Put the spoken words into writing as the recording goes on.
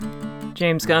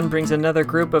James Gunn brings another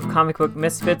group of comic book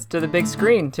misfits to the big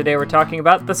screen. Today we're talking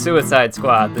about The Suicide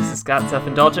Squad. This is Scott's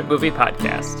Self-Indulgent Movie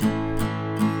Podcast.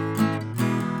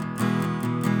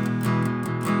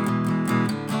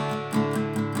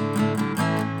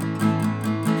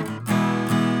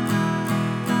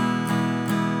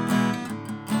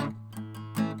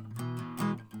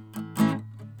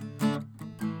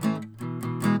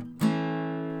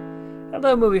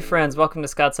 Hello, movie friends. Welcome to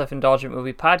Scott's Self-Indulgent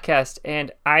Movie Podcast,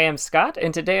 and I am Scott,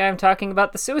 and today I'm talking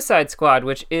about The Suicide Squad,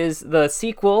 which is the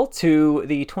sequel to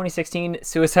the 2016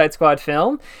 Suicide Squad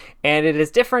film, and it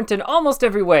is different in almost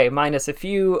every way, minus a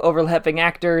few overlapping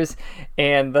actors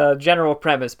and the general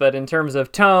premise, but in terms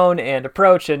of tone and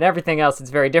approach and everything else,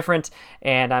 it's very different,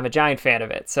 and I'm a giant fan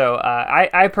of it. So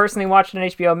I personally watched it on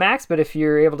HBO Max, but if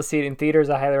you're able to see it in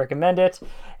theaters, I highly recommend it.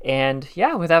 And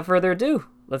yeah, without further ado,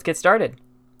 let's get started.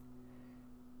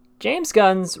 James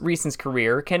Gunn's recent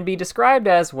career can be described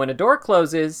as when a door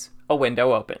closes, a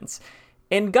window opens.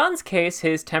 In Gunn's case,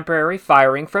 his temporary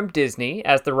firing from Disney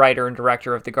as the writer and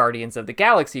director of the Guardians of the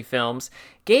Galaxy films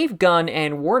gave Gunn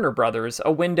and Warner Brothers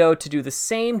a window to do the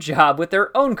same job with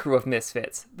their own crew of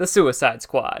misfits, the Suicide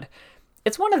Squad.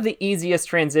 It's one of the easiest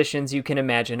transitions you can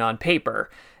imagine on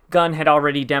paper. Gunn had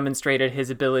already demonstrated his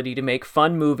ability to make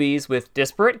fun movies with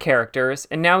disparate characters,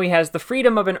 and now he has the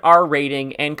freedom of an R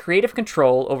rating and creative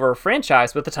control over a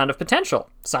franchise with a ton of potential.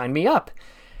 Sign me up.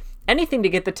 Anything to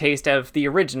get the taste of the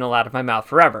original out of my mouth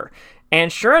forever. And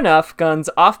sure enough, Gunn's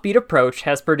offbeat approach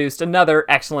has produced another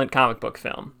excellent comic book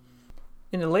film.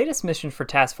 In the latest mission for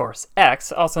Task Force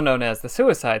X, also known as the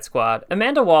Suicide Squad,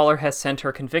 Amanda Waller has sent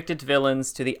her convicted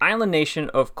villains to the island nation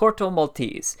of Corto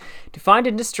Maltese to find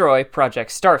and destroy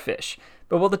Project Starfish.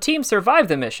 But will the team survive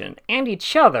the mission, and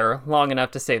each other, long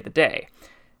enough to save the day?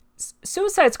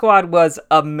 Suicide Squad was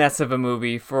a mess of a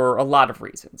movie for a lot of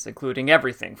reasons, including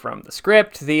everything from the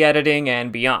script, the editing,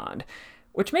 and beyond.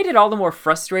 Which made it all the more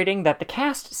frustrating that the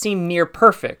cast seemed near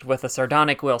perfect, with a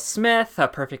sardonic Will Smith, a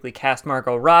perfectly cast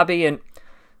Margot Robbie, and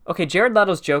okay, Jared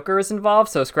Leto's Joker is involved,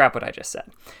 so scrap what I just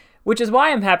said. Which is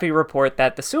why I'm happy to report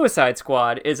that The Suicide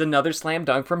Squad is another slam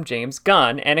dunk from James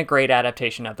Gunn and a great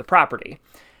adaptation of the property.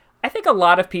 I think a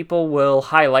lot of people will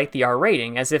highlight the R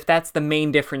rating as if that's the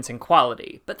main difference in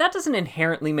quality, but that doesn't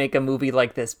inherently make a movie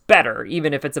like this better,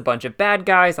 even if it's a bunch of bad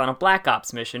guys on a Black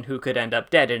Ops mission who could end up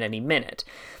dead at any minute.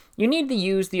 You need to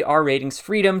use the R rating's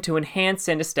freedom to enhance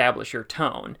and establish your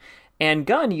tone, and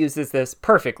Gunn uses this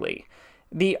perfectly.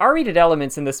 The R-rated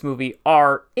elements in this movie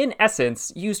are, in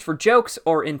essence, used for jokes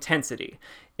or intensity.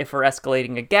 If we're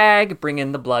escalating a gag, bring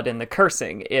in the blood and the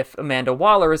cursing. If Amanda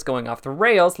Waller is going off the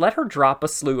rails, let her drop a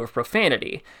slew of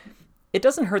profanity. It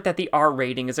doesn't hurt that the R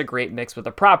rating is a great mix with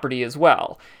the property as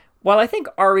well. While I think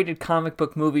R-rated comic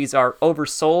book movies are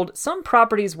oversold, some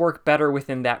properties work better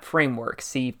within that framework,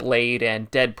 see Blade and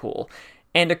Deadpool.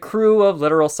 And a crew of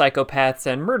literal psychopaths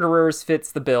and murderers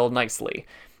fits the bill nicely.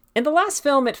 In the last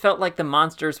film, it felt like the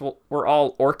monsters were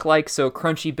all orc-like, so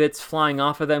crunchy bits flying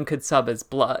off of them could sub as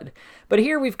blood. But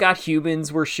here we've got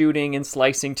humans we're shooting and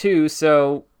slicing too,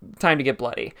 so time to get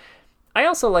bloody. I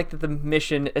also like that the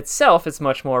mission itself is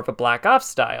much more of a Black Ops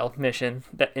style mission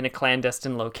that in a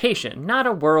clandestine location, not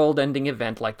a world-ending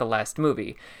event like the last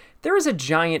movie. There is a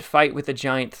giant fight with a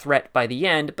giant threat by the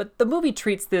end, but the movie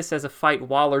treats this as a fight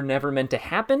Waller never meant to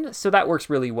happen, so that works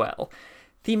really well.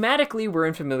 Thematically, we're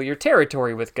in familiar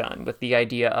territory with Gunn, with the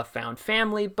idea of found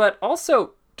family, but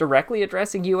also directly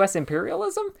addressing US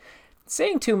imperialism?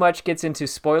 Saying too much gets into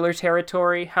spoiler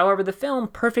territory, however the film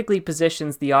perfectly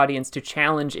positions the audience to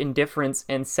challenge indifference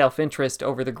and self-interest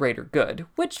over the greater good,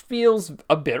 which feels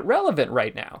a bit relevant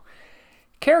right now.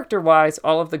 Character-wise,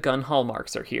 all of the Gunn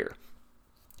hallmarks are here.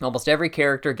 Almost every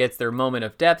character gets their moment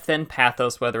of depth and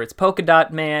pathos, whether it's Polka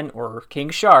Dot Man or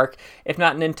King Shark, if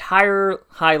not an entire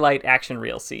highlight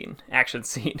action scene.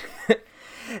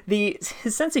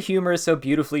 His sense of humor is so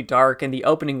beautifully dark, and the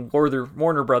opening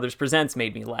Warner Brothers Presents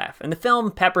made me laugh, and the film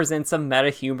peppers in some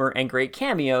meta humor and great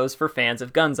cameos for fans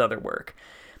of Gunn's other work.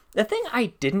 The thing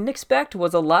I didn't expect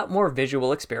was a lot more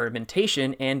visual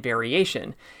experimentation and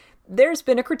variation. There's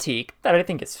been a critique, that I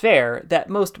think is fair, that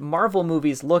most Marvel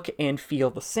movies look and feel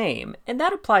the same, and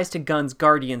that applies to Gunn's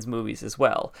Guardians movies as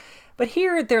well. But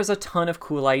here, there's a ton of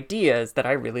cool ideas that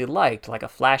I really liked, like a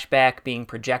flashback being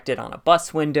projected on a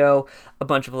bus window, a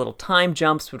bunch of little time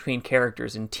jumps between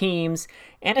characters and teams,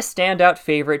 and a standout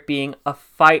favorite being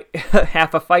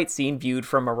half a fight scene viewed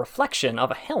from a reflection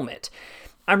of a helmet.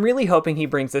 I'm really hoping he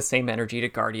brings the same energy to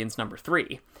Guardians number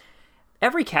 3.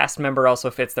 Every cast member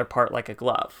also fits their part like a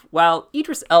glove. While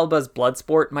Idris Elba's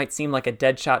Bloodsport might seem like a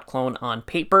Deadshot clone on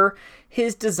paper,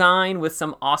 his design with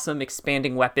some awesome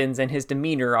expanding weapons and his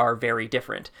demeanor are very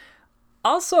different.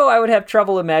 Also, I would have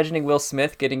trouble imagining Will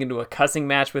Smith getting into a cussing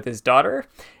match with his daughter,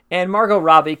 and Margot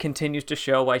Robbie continues to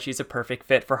show why she's a perfect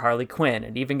fit for Harley Quinn,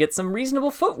 and even gets some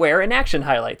reasonable footwear and action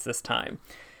highlights this time.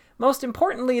 Most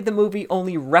importantly, the movie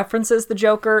only references the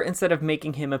Joker instead of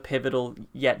making him a pivotal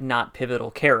yet not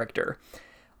pivotal character.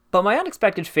 But my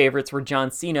unexpected favorites were John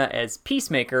Cena as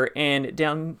Peacemaker and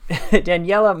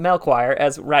Daniela Melchior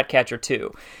as Ratcatcher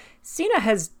 2. Cena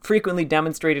has frequently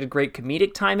demonstrated great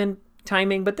comedic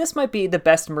timing, but this might be the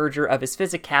best merger of his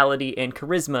physicality and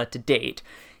charisma to date.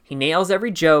 He nails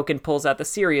every joke and pulls out the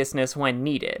seriousness when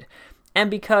needed. And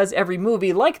because every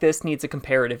movie like this needs a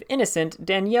comparative innocent,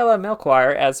 Daniela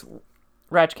Melchior as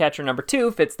Ratcatcher number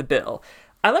 2 fits the bill.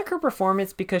 I like her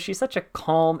performance because she's such a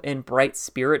calm and bright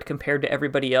spirit compared to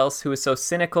everybody else who is so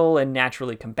cynical and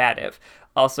naturally combative.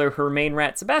 Also, her main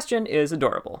rat Sebastian is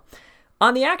adorable.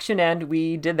 On the action end,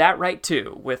 we did that right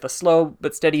too, with a slow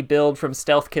but steady build from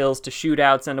stealth kills to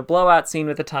shootouts and a blowout scene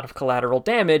with a ton of collateral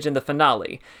damage in the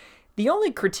finale. The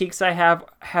only critiques I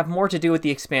have more to do with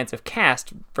the expansive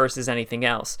cast versus anything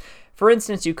else. For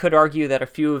instance, you could argue that a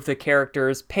few of the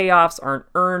characters' payoffs aren't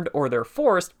earned or they're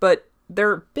forced, but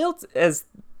they're built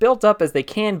up as they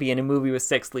can be in a movie with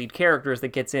 6 lead characters that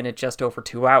gets in at just over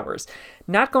 2 hours.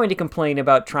 Not going to complain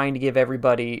about trying to give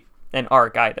everybody an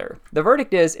arc either. The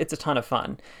verdict is, it's a ton of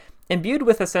fun. Imbued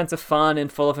with a sense of fun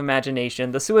and full of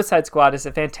imagination, The Suicide Squad is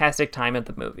a fantastic time at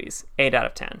the movies. 8 out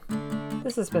of 10.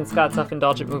 This has been Scott's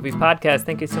Self-Indulgent Movie Podcast.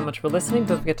 Thank you so much for listening.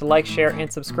 Don't forget to like, share,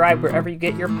 and subscribe wherever you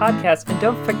get your podcasts. And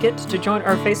don't forget to join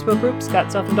our Facebook group,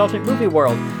 Scott's Self-Indulgent Movie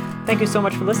World. Thank you so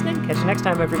much for listening. Catch you next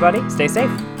time, everybody. Stay safe.